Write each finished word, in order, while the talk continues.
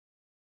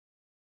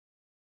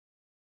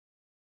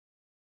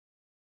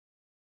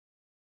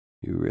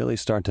You really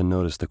start to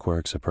notice the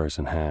quirks a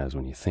person has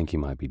when you think he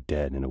might be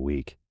dead in a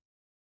week.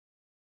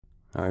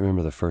 I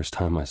remember the first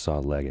time I saw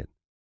Leggett.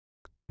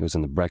 He was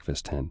in the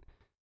breakfast tent.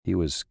 He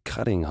was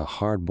cutting a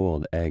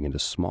hard-boiled egg into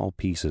small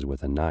pieces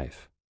with a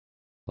knife,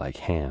 like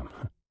ham.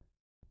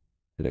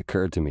 It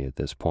occurred to me at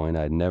this point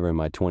I'd never in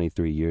my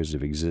 23 years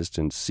of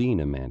existence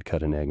seen a man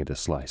cut an egg into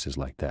slices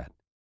like that.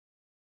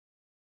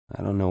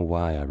 I don't know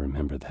why I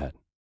remember that.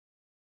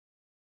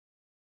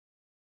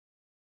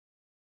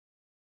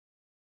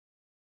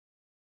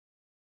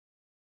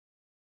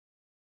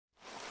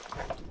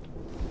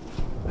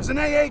 There's an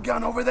AA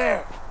gun over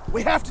there.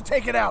 We have to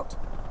take it out.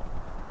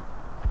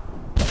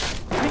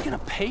 Are you gonna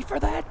pay for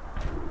that?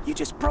 You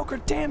just broke her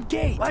damn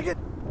gate. Leggett,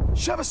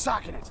 shove a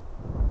sock in it.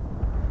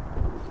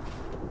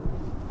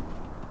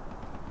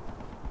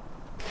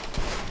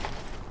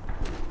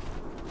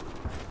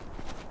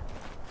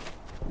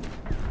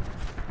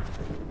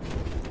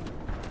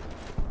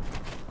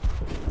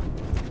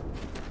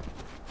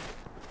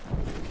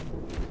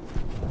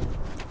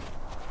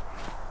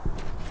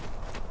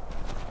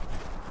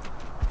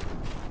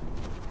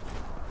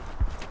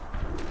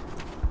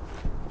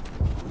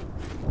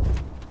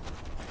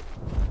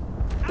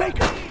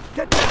 Baker,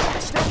 get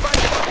down. Stand by.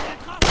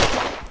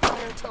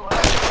 Fire until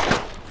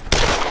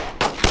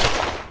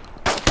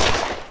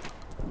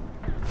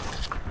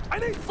I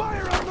need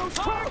fire on those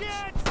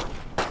targets.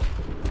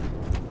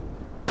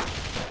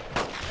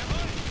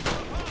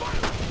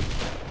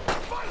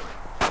 Fire!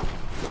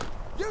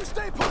 You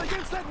stay put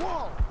against that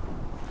wall.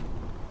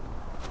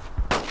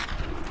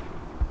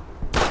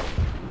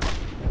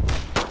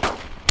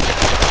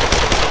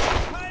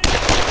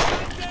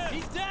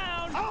 He's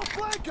down! I'll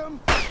flank him.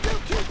 You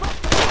keep up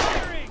the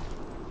firing.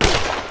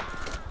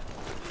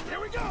 Here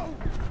we go.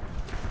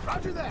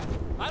 Roger that.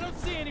 I don't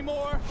see any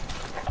more.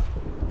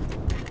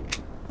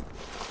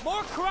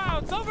 More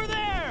crowds over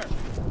there!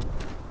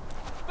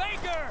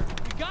 Baker!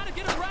 We gotta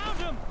get around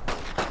him!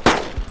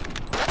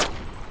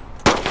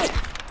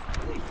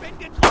 Ich bin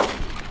getroffen!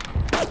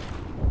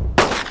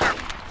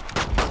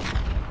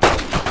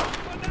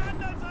 Von der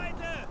anderen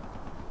Seite!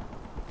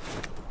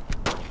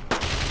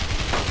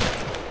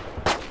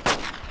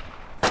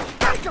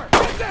 Baker,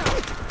 get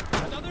down.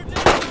 Another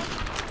down!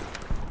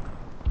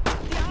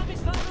 Die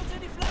Amis fahren uns in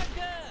die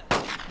Flanke!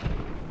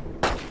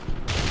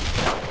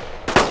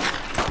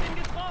 Ich bin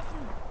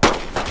getroffen!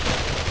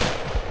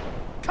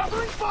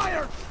 Covering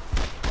fire.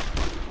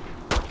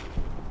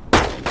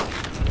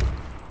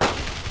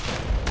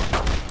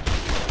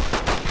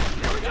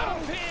 Here we go.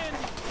 Pin!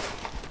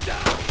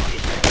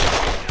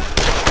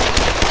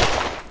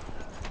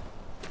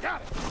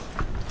 Got it.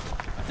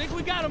 I think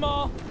we got them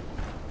all!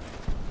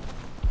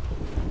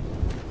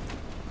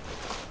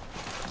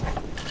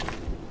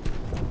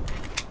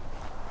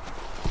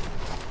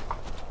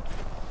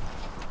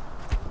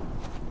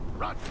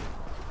 Roger.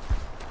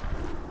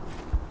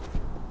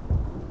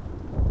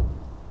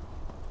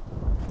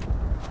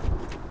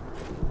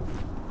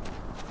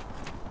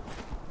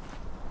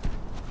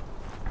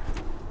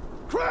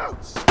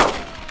 Crowds!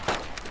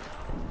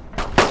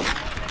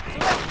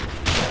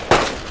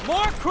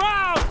 More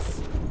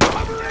crowds!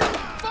 Cover in!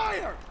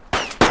 Fire!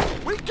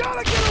 We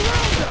gotta get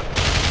around them!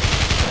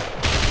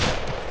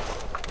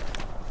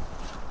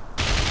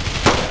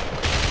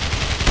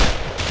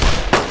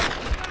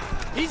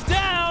 He's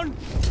down!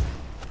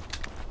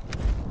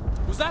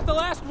 Was that the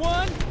last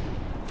one?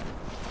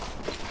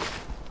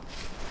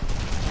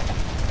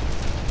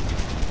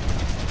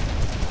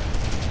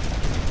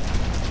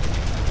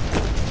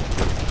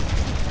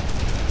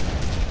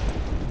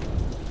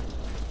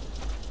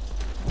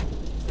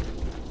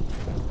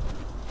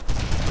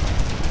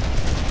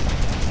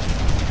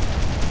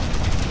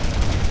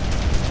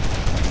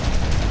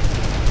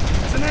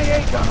 There's an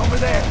AA gun over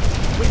there.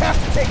 We have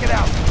to take it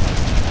out.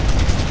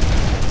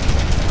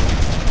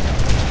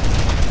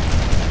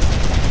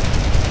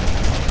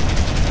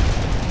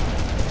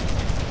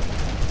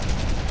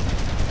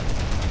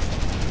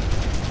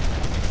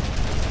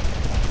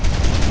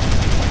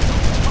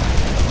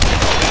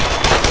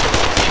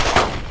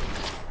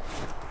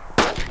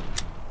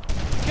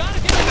 Gotta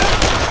get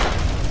around!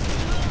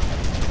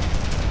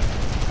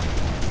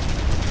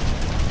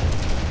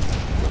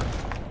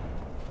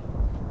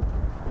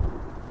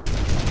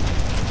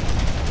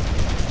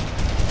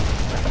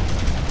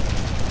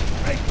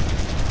 Hey,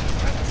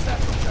 grab the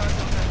satchel charge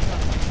on that gun.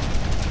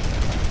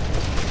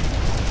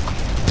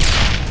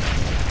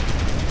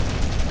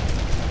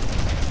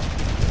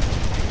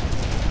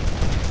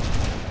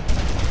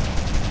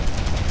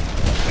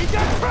 We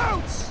got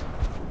crowds!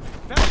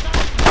 Here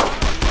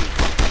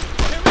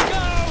we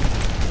go!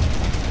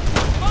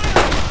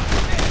 Fire!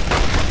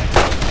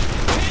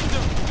 Pinned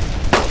him!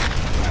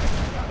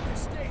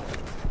 Escape.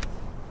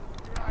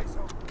 Your eyes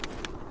open.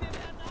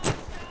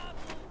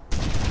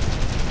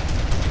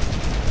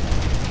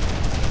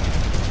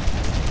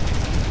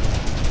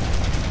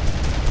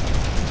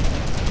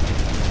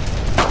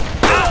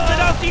 Achtet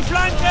auf die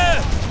Flanke!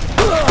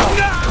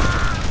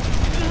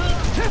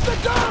 Hit the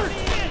dirt!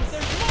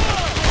 There's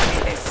more!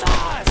 They saw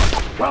us!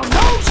 Well,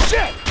 no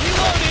shit!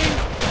 Reloading!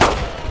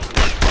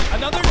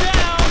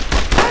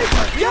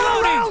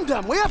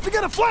 them! We have to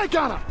get a flank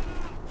on them!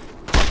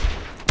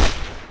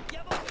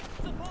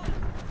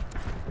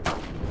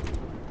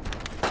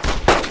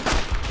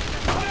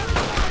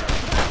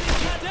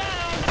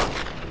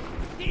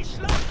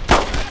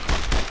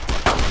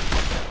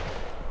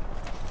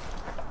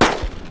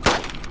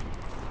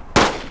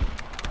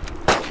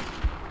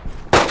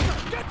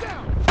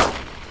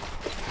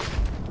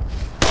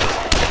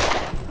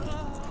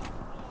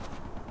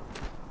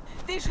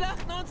 Die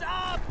schlachten uns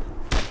ab!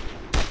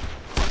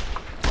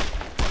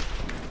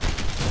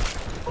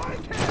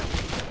 Flank him!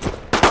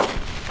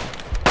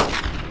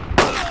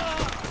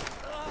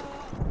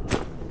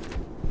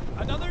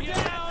 Another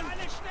down!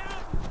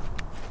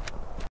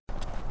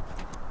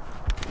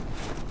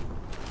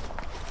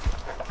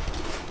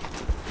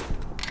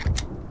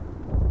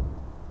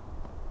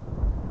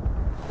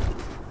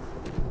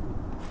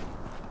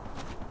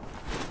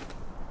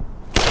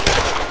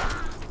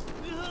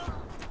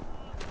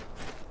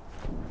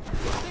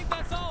 I think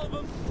that's all of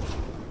them.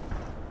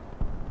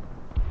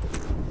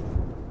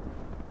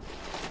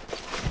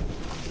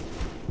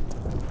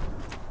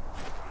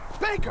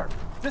 Baker!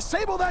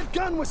 Disable that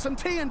gun with some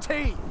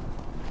TNT!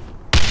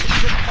 Get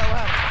the hell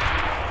out.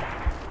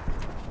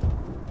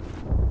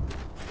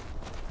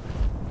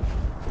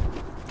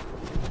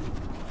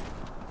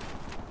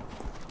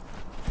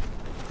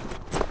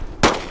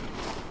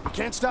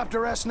 Can't stop to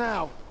rest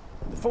now.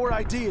 The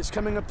 4ID is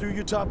coming up through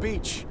Utah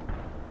Beach.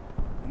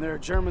 And there are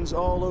Germans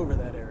all over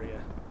that area.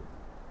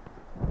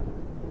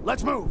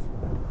 Let's move!